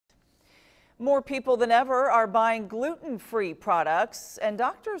More people than ever are buying gluten-free products, and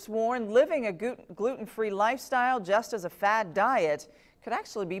doctors warn living a gluten-free lifestyle just as a fad diet could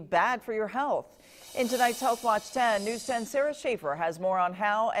actually be bad for your health. In tonight's Health Watch 10, News 10 Sarah Schaefer has more on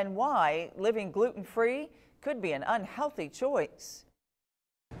how and why living gluten-free could be an unhealthy choice.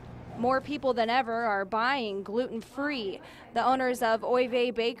 More people than ever are buying gluten-free. The owners of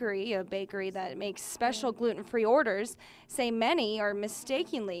Oive Bakery, a bakery that makes special gluten-free orders, say many are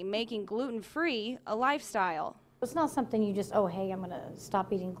mistakenly making gluten-free a lifestyle. It's not something you just, oh, hey, I'm going to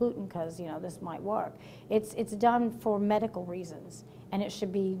stop eating gluten because, this might work. It's done for medical reasons, and it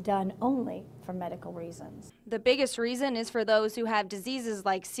should be done only for medical reasons. The biggest reason is for those who have diseases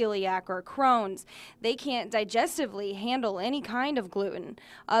like celiac or Crohn's. They can't digestively handle any kind of gluten.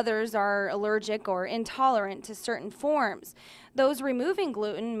 Others are allergic or intolerant to certain forms. Those removing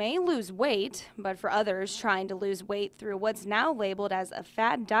gluten may lose weight, but for others trying to lose weight through what's now labeled as a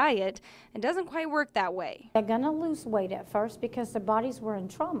fad diet, it doesn't quite work that way. They're going to lose weight at first because their bodies were in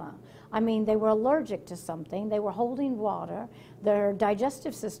trauma. I mean, they were allergic to something, they were holding water, their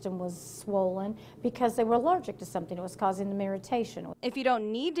digestive system was swollen because they were allergic to something that was causing them irritation. If you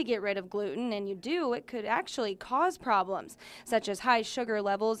don't need to get rid of gluten and you do, it could actually cause problems, such as high sugar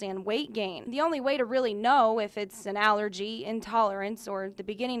levels and weight gain. The only way to really know if it's an allergy, intolerance, or the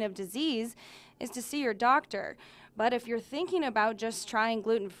beginning of disease is to see your doctor. But if you're thinking about just trying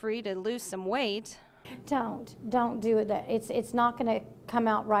gluten-free to lose some weight, don't do it. It's not going to come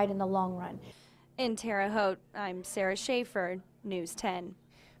out right in the long run. In Terre Haute, I'm Sarah Schaefer, News 10.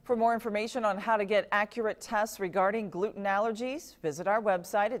 For more information on how to get accurate tests regarding gluten allergies, visit our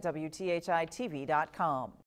website at WTHI-TV.com.